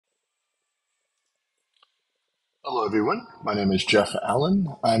Hello, everyone. My name is Jeff Allen.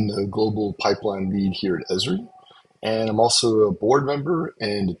 I'm the Global Pipeline Lead here at ESRI, and I'm also a board member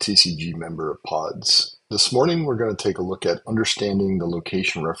and a TCG member of PODS. This morning, we're going to take a look at understanding the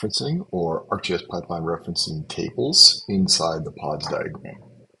location referencing or ArcGIS Pipeline Referencing tables inside the PODS diagram.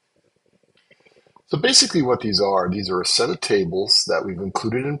 So basically what these are a set of tables that we've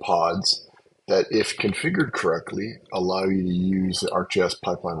included in PODS that, if configured correctly, allow you to use the ArcGIS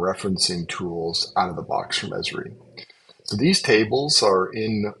Pipeline Referencing tools out of the box from ESRI. So these tables are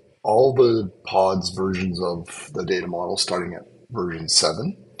in all the PODS versions of the data model starting at version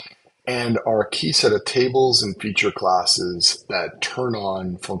 7 and are a key set of tables and feature classes that turn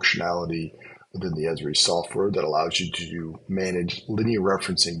on functionality within the ESRI software that allows you to manage linear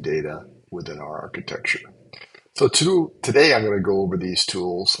referencing data within our architecture. So today I'm going to go over these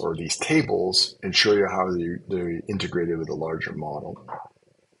tools or these tables and show you how they're integrated with a larger model.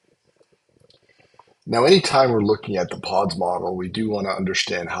 Now, anytime we're looking at the PODS model, we do want to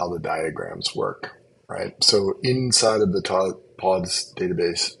understand how the diagrams work, right? So inside of the PODS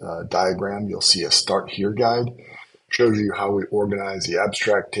database diagram, you'll see a Start Here guide. Shows you how we organize the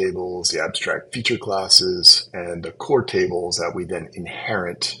abstract tables, the abstract feature classes, and the core tables that we then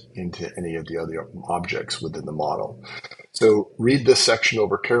inherit into any of the other objects within the model. So read this section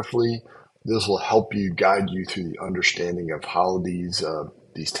over carefully. This will help you guide you through the understanding of how these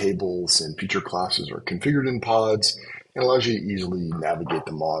tables and feature classes are configured in PODS and allows you to easily navigate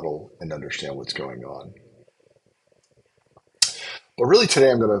the model and understand what's going on. But really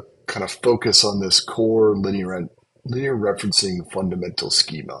today I'm going to kind of focus on this core linear referencing fundamental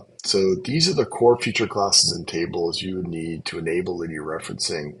schema. So these are the core feature classes and tables you would need to enable linear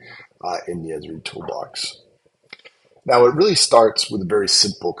referencing in the ESRI toolbox. Now it really starts with a very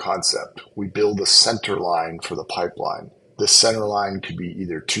simple concept. We build a center line for the pipeline. This center line could be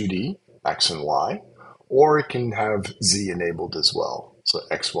either 2D, X and Y, or it can have Z enabled as well. So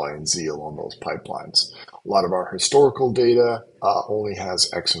X, Y, and Z along those pipelines. A lot of our historical data only has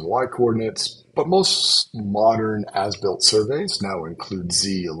X and Y coordinates, but most modern as-built surveys now include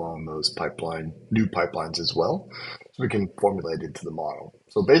Z along those new pipelines as well. So we can formulate into the model.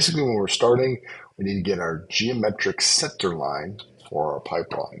 So basically when we're starting, we need to get our geometric center line for our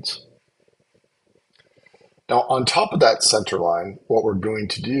pipelines. Now, on top of that center line, what we're going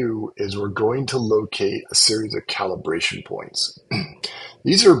to do is we're going to locate a series of calibration points.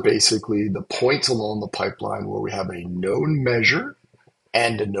 These are basically the points along the pipeline where we have a known measure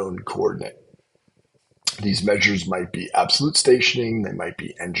and a known coordinate. These measures might be absolute stationing, they might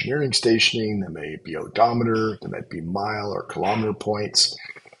be engineering stationing, they may be odometer, they might be mile or kilometer points.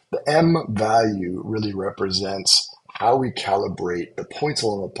 The M value really represents how we calibrate the points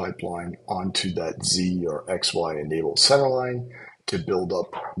along the pipeline onto that Z or XY enabled center line to build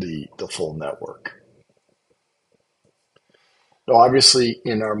up the full network. Now, obviously,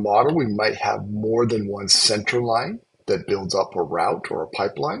 in our model, we might have more than one center line that builds up a route or a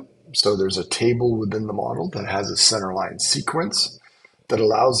pipeline. So there's a table within the model that has a center line sequence that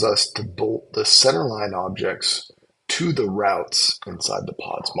allows us to bolt the center line objects to the routes inside the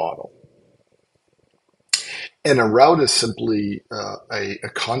PODS model. And a route is simply a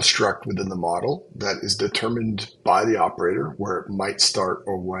construct within the model that is determined by the operator where it might start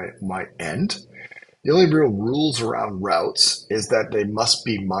or where it might end. The only real rules around routes is that they must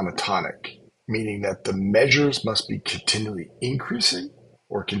be monotonic, meaning that the measures must be continually increasing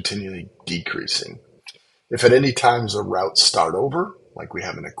or continually decreasing. If at any times the routes start over, like we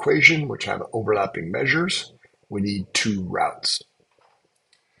have an equation which have overlapping measures, we need two routes.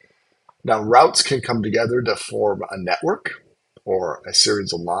 Now, routes can come together to form a network or a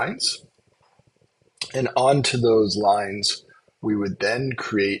series of lines. And onto those lines, we would then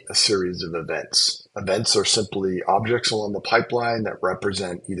create a series of events. Events are simply objects along the pipeline that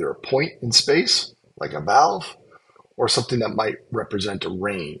represent either a point in space, like a valve, or something that might represent a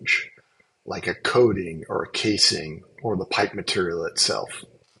range, like a coating or a casing or the pipe material itself.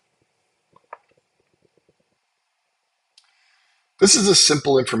 This is a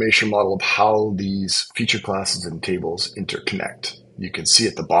simple information model of how these feature classes and tables interconnect. You can see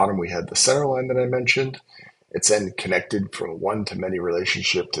at the bottom we had the center line that I mentioned. It's then connected from one-to-many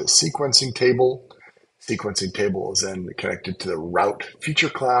relationship to the sequencing table. Sequencing table is then connected to the route feature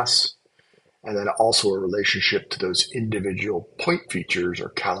class, and then also a relationship to those individual point features or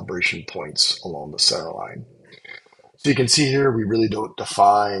calibration points along the center line. So you can see here, we really don't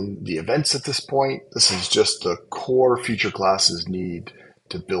define the events at this point. This is just the core feature classes need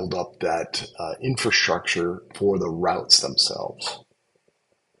to build up that infrastructure for the routes themselves.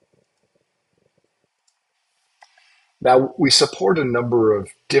 Now, we support a number of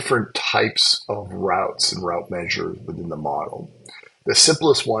different types of routes and route measures within the model. The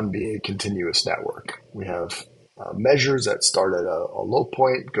simplest one being a continuous network. We have measures that start at a low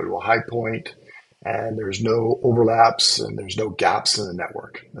point, go to a high point, and there's no overlaps and there's no gaps in the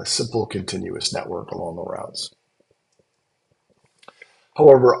network. A simple continuous network along the routes.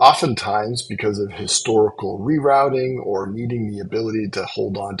 However, oftentimes, because of historical rerouting or needing the ability to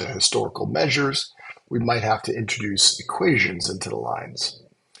hold on to historical measures, we might have to introduce equations into the lines.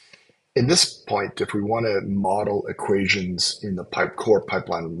 In this point, if we want to model equations in the core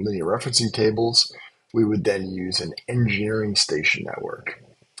pipeline linear referencing tables, we would then use an engineering station network.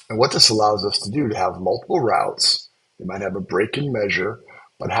 And what this allows us to do to have multiple routes, they might have a break in measure,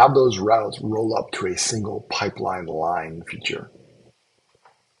 but have those routes roll up to a single pipeline line feature.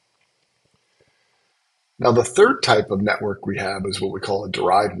 Now, the third type of network we have is what we call a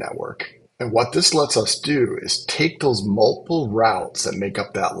derived network. And what this lets us do is take those multiple routes that make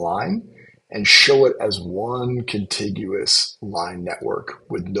up that line and show it as one contiguous line network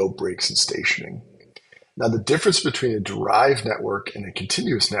with no breaks in stationing. Now, the difference between a derived network and a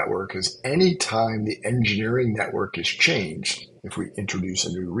continuous network is any time the engineering network is changed, if we introduce a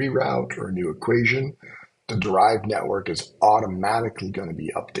new reroute or a new equation, the derived network is automatically going to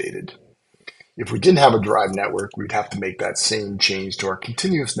be updated. If we didn't have a derived network, we'd have to make that same change to our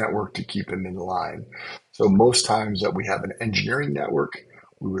continuous network to keep them in line. So most times that we have an engineering network,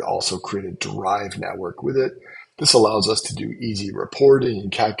 we would also create a derived network with it. This allows us to do easy reporting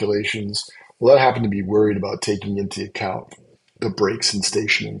and calculations without having to be worried about taking into account the breaks and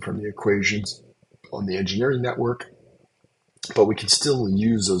stationing from the equations on the engineering network. But we can still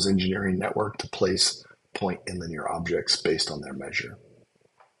use those engineering network to place point and linear objects based on their measure.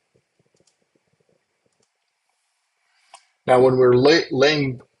 Now, when we're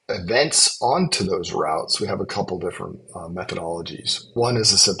laying events onto those routes, we have a couple different methodologies. One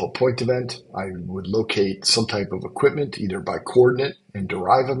is a simple point event. I would locate some type of equipment either by coordinate and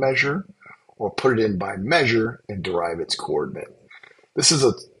derive a measure, or put it in by measure and derive its coordinate. This is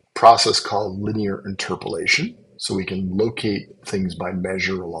a process called linear interpolation. So we can locate things by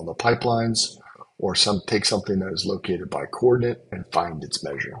measure along the pipelines, or take something that is located by coordinate and find its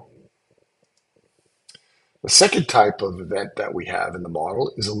measure. The second type of event that we have in the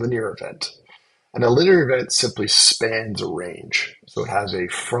model is a linear event. And a linear event simply spans a range. So it has a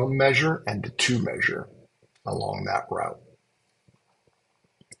from measure and a to measure along that route.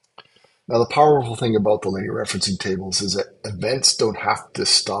 Now, the powerful thing about the linear referencing tables is that events don't have to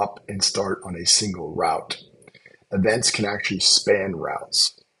stop and start on a single route. Events can actually span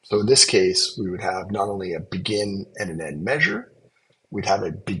routes. So in this case, we would have not only a begin and an end measure, we'd have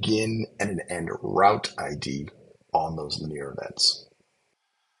a begin and an end route ID on those linear events.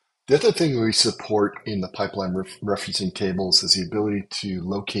 The other thing we support in the pipeline referencing tables is the ability to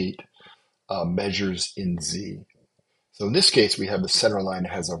locate measures in Z. So in this case, we have the center line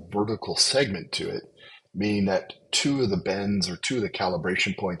that has a vertical segment to it, meaning that two of the bends or two of the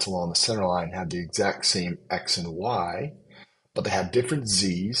calibration points along the center line have the exact same X and Y, but they have different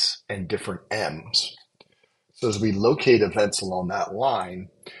Z's and different M's. So as we locate events along that line,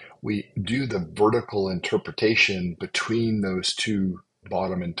 we do the vertical interpretation between those two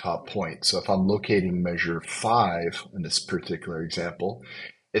bottom and top points. So if I'm locating measure 5 in this particular example,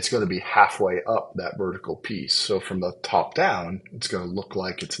 it's going to be halfway up that vertical piece. So from the top down, it's going to look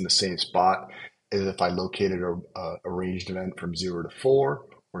like it's in the same spot as if I located a ranged event from 0 to 4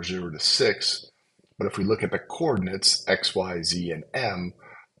 or 0 to 6. But if we look at the coordinates, X, Y, Z, and M,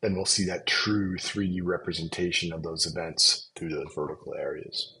 then we'll see that true 3D representation of those events through those vertical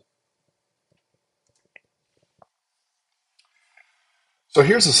areas. So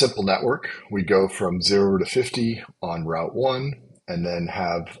here's a simple network. We go from 0 to 50 on route 1, and then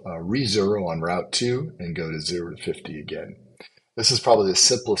have re-0 on route 2, and go to 0 to 50 again. This is probably the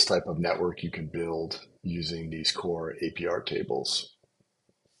simplest type of network you can build using these core APR tables.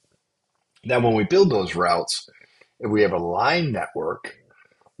 Now, when we build those routes, if we have a line network,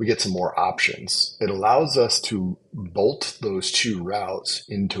 we get some more options. It allows us to bolt those two routes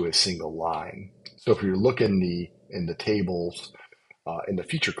into a single line. So if you look in the tables, in the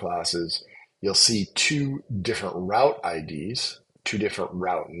feature classes, you'll see two different route IDs, two different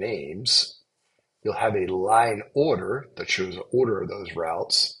route names. You'll have a line order that shows the order of those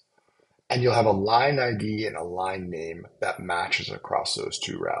routes, and you'll have a line ID and a line name that matches across those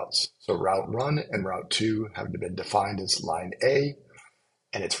two routes. So route 1 and route 2 have been defined as line A,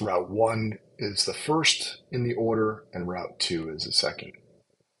 and its route 1 is the first in the order, and route 2 is the second.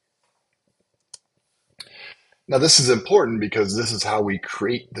 Now, this is important because this is how we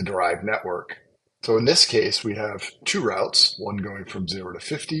create the derived network. So in this case, we have two routes, one going from 0 to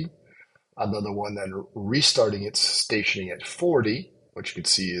 50, another one then restarting its stationing at 40, which you can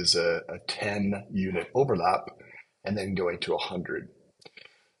see is a 10 unit overlap, and then going to 100.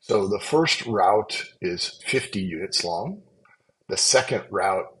 So the first route is 50 units long. The second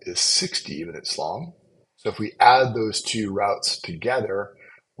route is 60 units long. So if we add those two routes together,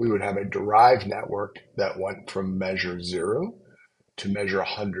 we would have a derived network that went from measure 0 to measure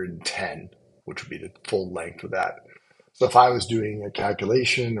 110, which would be the full length of that. So if I was doing a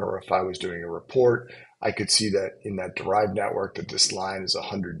calculation or if I was doing a report, I could see that in that derived network that this line is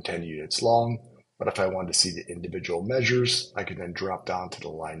 110 units long. But if I wanted to see the individual measures, I could then drop down to the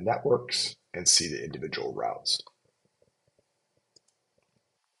line networks and see the individual routes.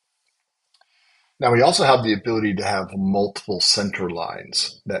 Now we also have the ability to have multiple center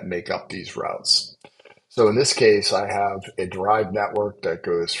lines that make up these routes. So in this case, I have a derived network that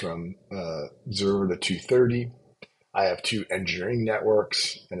goes from 0 to 230. I have two engineering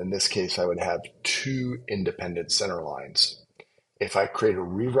networks, and in this case, I would have two independent center lines. If I create a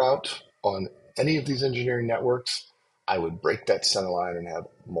reroute on any of these engineering networks, I would break that center line and have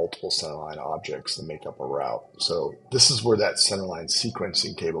multiple centerline objects that make up a route. So this is where that centerline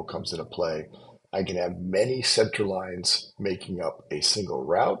sequencing table comes into play. I can have many center lines making up a single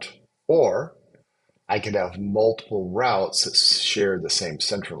route, or I could have multiple routes that share the same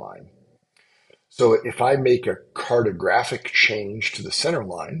center line. So if I make a cartographic change to the center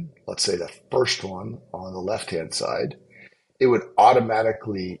line, let's say the first one on the left-hand side, it would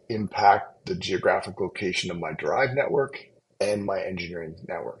automatically impact the geographic location of my derived network and my engineering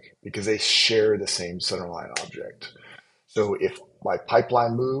network because they share the same centerline object. So if my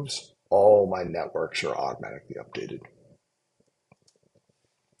pipeline moves, all my networks are automatically updated.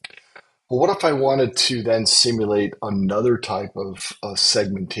 Well, what if I wanted to then simulate another type of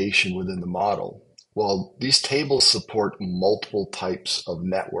segmentation within the model? Well, these tables support multiple types of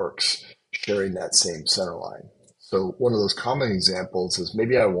networks sharing that same center line. So one of those common examples is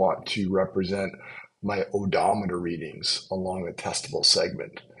maybe I want to represent my odometer readings along a testable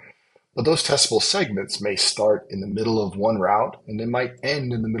segment. But those testable segments may start in the middle of one route and they might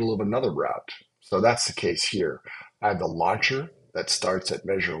end in the middle of another route. So that's the case here. I have the launcher that starts at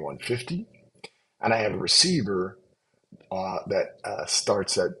measure 150, and I have a receiver that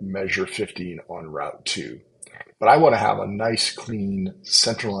starts at measure 15 on route 2. But I want to have a nice, clean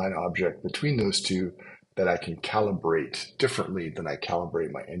centerline object between those two that I can calibrate differently than I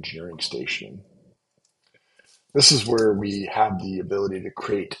calibrate my engineering station. This is where we have the ability to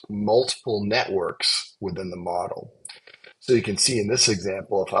create multiple networks within the model. So you can see in this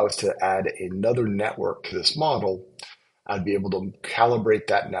example, if I was to add another network to this model, I'd be able to calibrate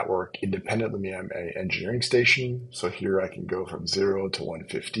that network independently on my engineering station. So here I can go from 0 to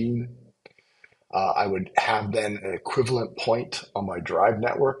 115. I would have then an equivalent point on my drive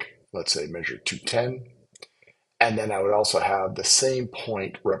network, let's say measure 210. And then I would also have the same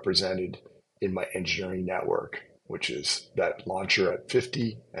point represented in my engineering network, which is that launcher at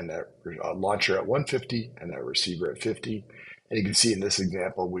 50 and that launcher at 150 and that receiver at 50. And you can see in this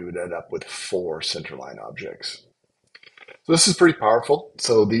example, we would end up with 4 centerline objects. So this is pretty powerful.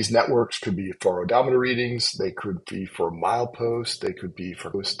 So these networks could be for odometer readings, they could be for mileposts, they could be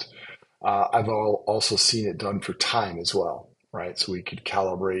for post. I've also seen it done for time as well, right? So we could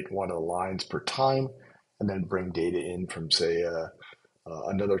calibrate one of the lines per time and then bring data in from, say,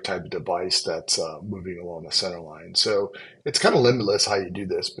 another type of device that's moving along the center line. So it's kind of limitless how you do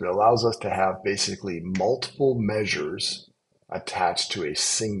this, but it allows us to have basically multiple measures attached to a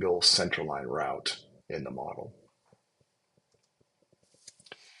single centerline route in the model.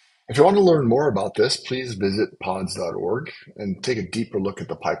 If you want to learn more about this, please visit pods.org and take a deeper look at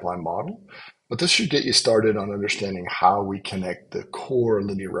the pipeline model. But this should get you started on understanding how we connect the core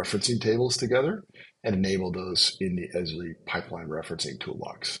linear referencing tables together and enable those in the ESRI Pipeline Referencing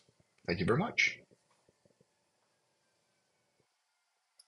Toolbox. Thank you very much.